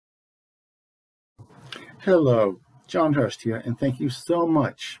Hello, John Hurst here, and thank you so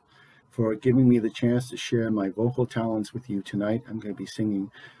much for giving me the chance to share my vocal talents with you tonight. I'm going to be singing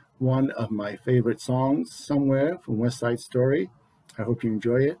one of my favorite songs, Somewhere, from West Side Story. I hope you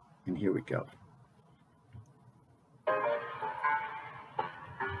enjoy it, and here we go.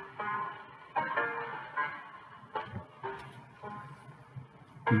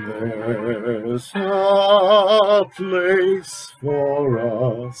 There's a place for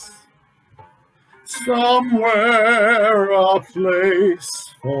us, somewhere a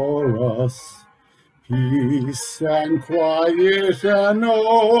place for us, peace and quiet and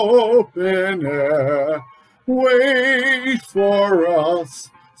open air, wait for us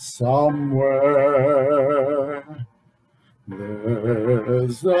somewhere.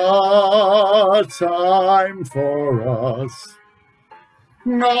 There's a time for us,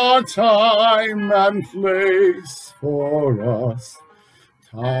 a time and place for us,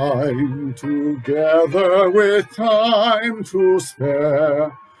 time together with time to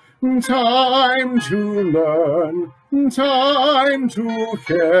spare, time to learn, time to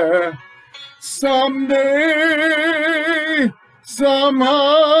care. Someday, somehow,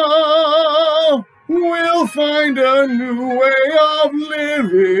 we'll find a new way of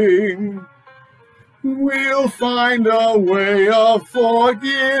living. We'll find a way of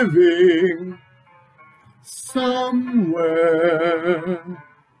forgiving somewhere.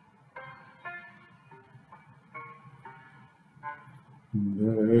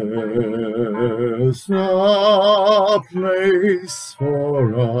 There's a place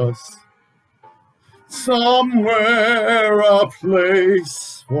for us, somewhere a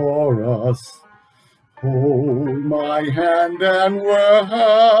place for us. Hold my hand and we're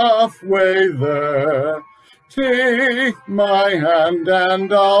halfway there. Take my hand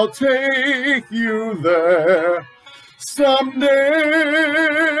and I'll take you there. Someday,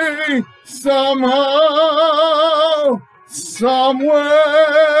 somehow,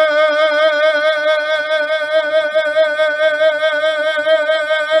 somewhere.